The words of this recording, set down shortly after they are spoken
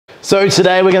So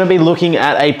today we're going to be looking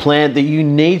at a plant that you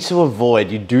need to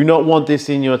avoid. You do not want this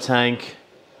in your tank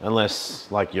unless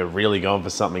like you're really going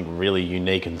for something really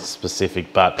unique and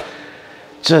specific, but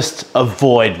just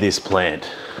avoid this plant.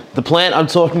 The plant I'm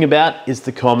talking about is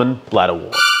the common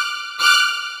bladderwort.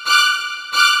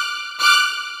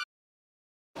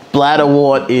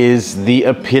 Bladderwort is the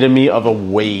epitome of a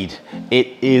weed. It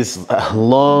is a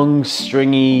long,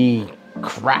 stringy,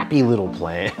 crappy little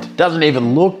plant. Doesn't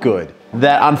even look good.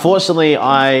 That unfortunately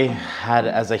I had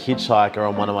as a hitchhiker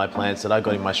on one of my plants that I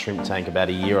got in my shrimp tank about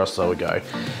a year or so ago.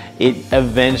 It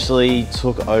eventually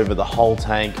took over the whole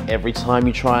tank. Every time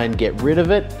you try and get rid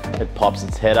of it, it pops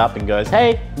its head up and goes,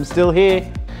 hey, I'm still here.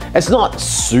 It's not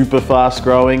super fast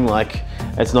growing, like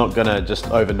it's not gonna just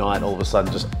overnight all of a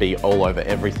sudden just be all over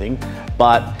everything,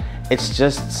 but it's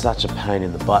just such a pain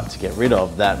in the butt to get rid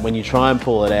of that when you try and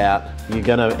pull it out, you're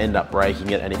gonna end up breaking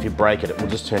it, and if you break it, it will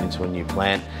just turn into a new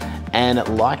plant. And it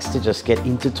likes to just get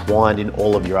intertwined in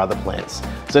all of your other plants.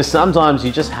 So sometimes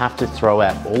you just have to throw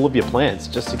out all of your plants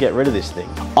just to get rid of this thing.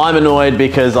 I'm annoyed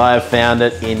because I have found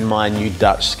it in my new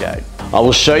Dutch scape. I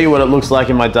will show you what it looks like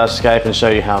in my Dutch scape and show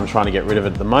you how I'm trying to get rid of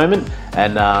it at the moment.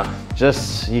 And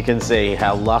just you can see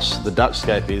how lush the Dutch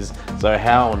scape is. So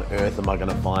how on earth am I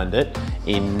gonna find it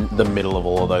in the middle of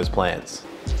all of those plants?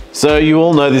 So you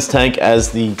all know this tank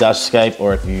as the Dutch scape,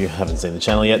 or if you haven't seen the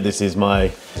channel yet, this is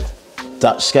my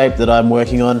Dutch scape that I'm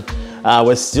working on.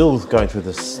 We're still going through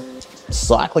this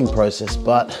cycling process,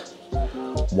 but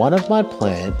one of my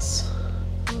plants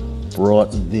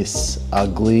brought this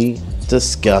ugly,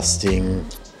 disgusting,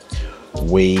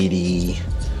 weedy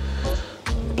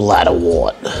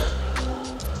bladderwort.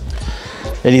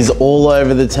 It is all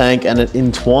over the tank and it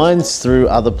entwines through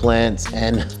other plants,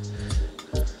 and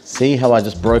see how I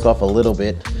just broke off a little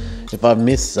bit. If I've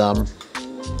missed some,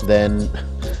 then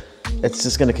it's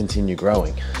just gonna continue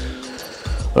growing.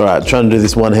 All right, trying to do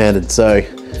this one-handed. So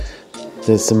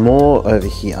there's some more over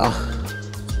here.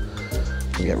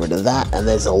 We'll get rid of that. And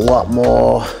there's a lot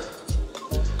more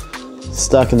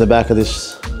stuck in the back of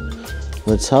this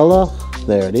rotella.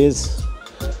 There it is.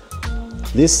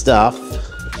 This stuff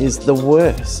is the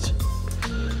worst.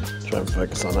 Try and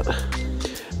focus on it.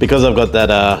 Because I've got that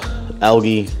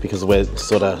algae, because we're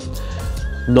sort of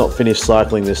not finished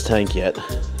cycling this tank yet,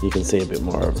 you can see a bit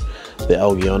more of the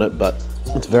algae on it, but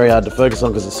it's very hard to focus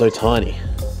on because it's so tiny.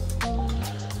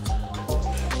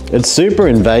 It's super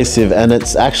invasive, and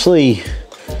it's actually,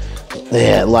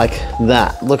 yeah, like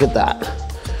that. Look at that.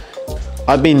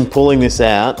 I've been pulling this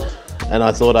out and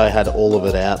I thought I had all of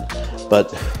it out,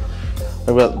 but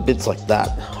I've got bits like that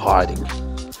hiding.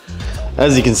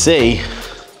 As you can see,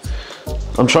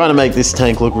 I'm trying to make this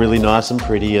tank look really nice and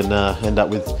pretty and end up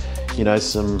with, you know,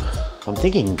 some, I'm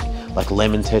thinking like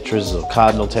lemon tetras or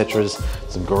cardinal tetras,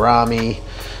 some gourami,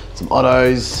 some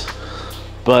ottos.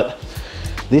 But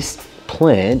this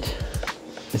plant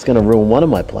is gonna ruin one of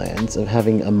my plans of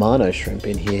having a mano shrimp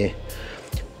in here,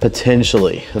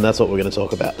 potentially. And that's what we're gonna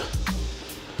talk about.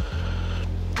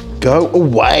 Go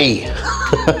away.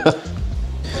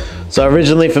 So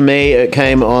originally for me, it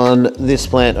came on this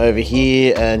plant over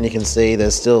here, and you can see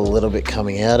there's still a little bit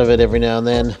coming out of it every now and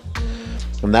then.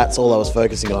 And that's all I was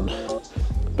focusing on.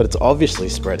 But it's obviously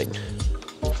spreading.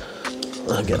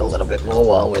 I'll get a little bit more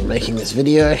while we're making this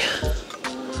video.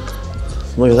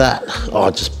 Look at that. Oh,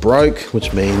 it just broke,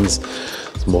 which means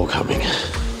there's more coming.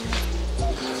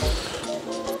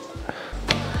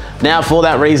 Now, for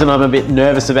that reason, I'm a bit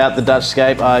nervous about the Dutch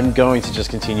scape. I'm going to just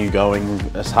continue going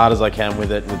as hard as I can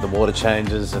with it, with the water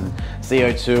changes and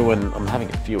CO2, and I'm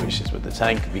having a few issues with the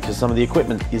tank because some of the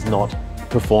equipment is not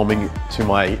performing to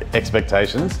my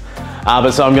expectations.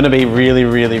 But so I'm gonna be really,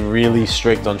 really, really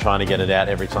strict on trying to get it out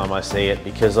every time I see it,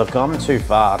 because I've gone too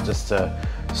far just to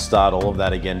start all of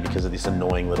that again because of this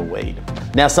annoying little weed.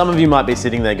 Now, some of you might be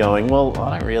sitting there going, well,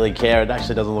 I don't really care. It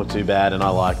actually doesn't look too bad, and I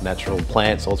like natural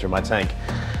plants all through my tank.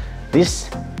 This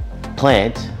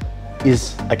plant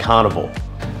is a carnivore.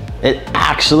 It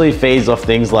actually feeds off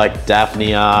things like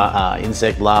Daphnia,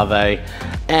 insect larvae,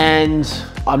 and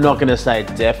I'm not gonna say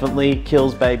it definitely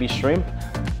kills baby shrimp,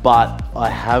 but I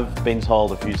have been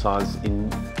told a few times in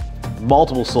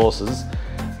multiple sources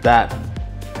that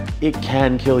it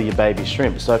can kill your baby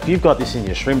shrimp. So if you've got this in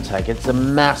your shrimp tank, it's a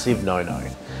massive no-no.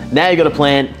 Now you've got a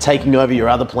plant taking over your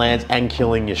other plants and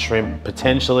killing your shrimp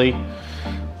potentially.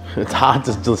 It's hard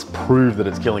to just prove that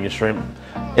it's killing a shrimp.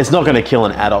 It's not gonna kill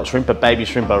an adult shrimp, but baby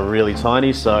shrimp are really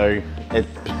tiny, so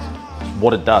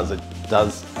what it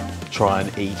does try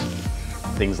and eat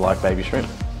things like baby shrimp.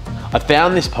 I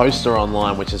found this poster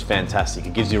online, which is fantastic.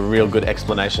 It gives you a real good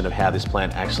explanation of how this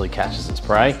plant actually catches its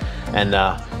prey. And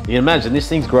you can imagine this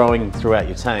thing's growing throughout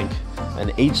your tank.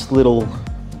 and each little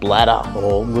bladder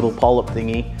or little polyp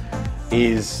thingy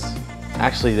is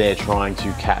actually there trying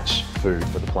to catch food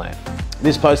for the plant.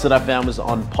 This post that I found was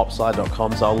on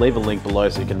popside.com, so I'll leave a link below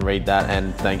so you can read that,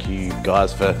 and thank you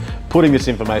guys for putting this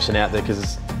information out there because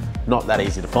it's not that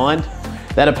easy to find.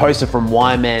 They had a poster from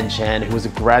Wai-Man Chan, who was a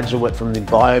graduate from the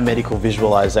biomedical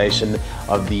visualization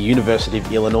of the University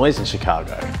of Illinois in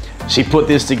Chicago. She put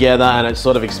this together and it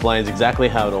sort of explains exactly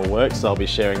how it all works. So I'll be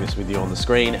sharing this with you on the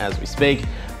screen as we speak,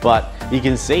 but you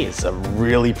can see it's a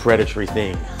really predatory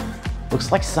thing.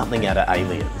 Looks like something out of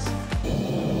Aliens.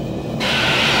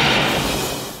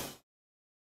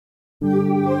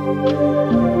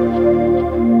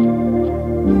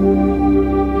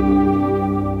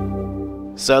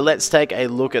 So let's take a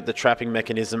look at the trapping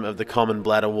mechanism of the common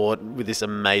bladderwort with this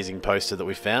amazing poster that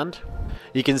we found.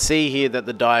 You can see here that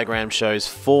the diagram shows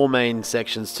 4 main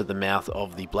sections to the mouth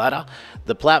of the bladder: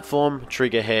 the platform,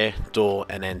 trigger hair, door,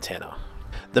 and antenna.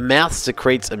 The mouth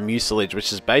secretes a mucilage,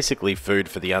 which is basically food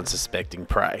for the unsuspecting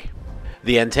prey.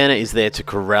 The antenna is there to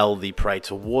corral the prey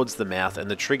towards the mouth,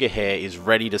 and the trigger hair is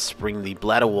ready to spring the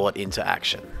bladderwort into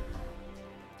action.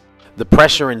 The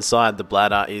pressure inside the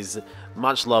bladder is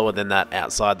much lower than that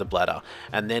outside the bladder,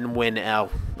 and then when our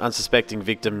unsuspecting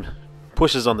victim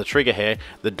pushes on the trigger hair,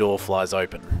 the door flies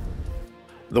open.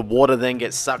 The water then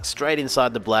gets sucked straight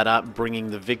inside the bladder,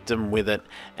 bringing the victim with it,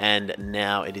 and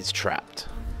now it is trapped.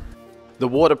 The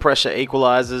water pressure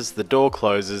equalizes, the door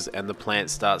closes, and the plant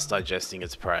starts digesting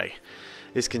its prey.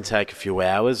 This can take a few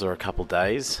hours or a couple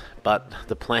days, but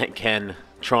the plant can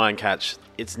try and catch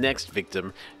its next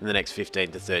victim in the next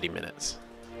 15 to 30 minutes.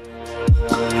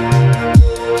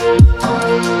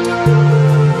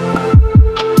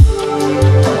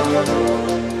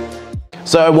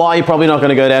 So while you're probably not going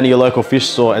to go down to your local fish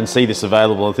store and see this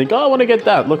available and think, oh, I want to get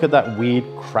that, look at that weird,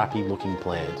 crappy looking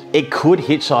plant. It could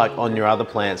hitchhike on your other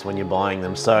plants when you're buying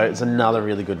them, so it's another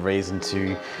really good reason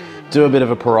to do a bit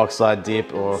of a peroxide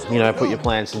dip, or put your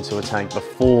plants into a tank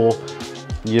before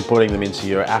you're putting them into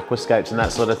your aquascapes and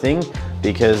that sort of thing,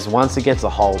 because once it gets a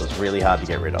hold, it's really hard to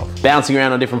get rid of. Bouncing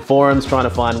around on different forums trying to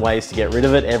find ways to get rid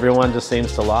of it, everyone just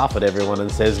seems to laugh at everyone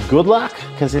and says good luck,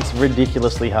 because it's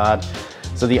ridiculously hard.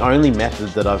 So the only method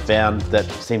that I've found that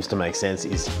seems to make sense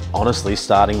is honestly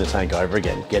starting the tank over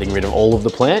again, getting rid of all of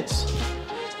the plants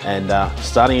and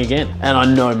starting again. And I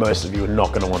know most of you are not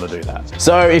going to want to do that.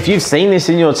 So if you've seen this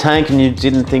in your tank and you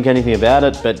didn't think anything about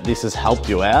it, but this has helped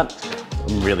you out,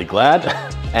 I'm really glad.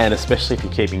 And especially if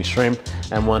you're keeping shrimp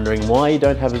and wondering why you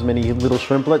don't have as many little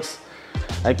shrimplets,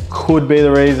 it could be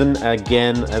the reason.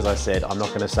 Again, as I said, I'm not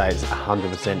going to say it's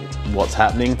 100% what's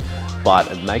happening,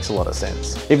 but it makes a lot of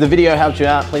sense. If the video helped you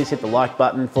out, please hit the like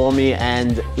button for me.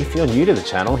 And if you're new to the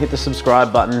channel, hit the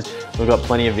subscribe button. We've got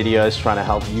plenty of videos trying to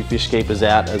help you fish keepers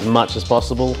out as much as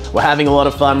possible. We're having a lot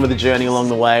of fun with the journey along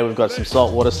the way. We've got some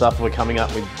saltwater stuff we're coming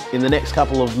up with in the next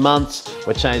couple of months.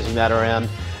 We're changing that around.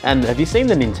 And have you seen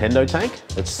the Nintendo tank?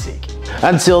 It's sick.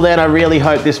 Until then, I really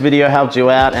hope this video helped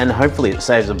you out, and hopefully it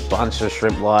saves a bunch of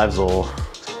shrimp lives, or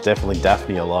definitely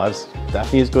Daphnia lives.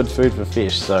 Daphnia is good food for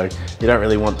fish, so you don't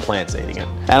really want plants eating it.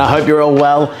 And I hope you're all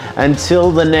well.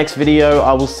 Until the next video,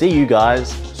 I will see you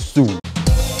guys soon.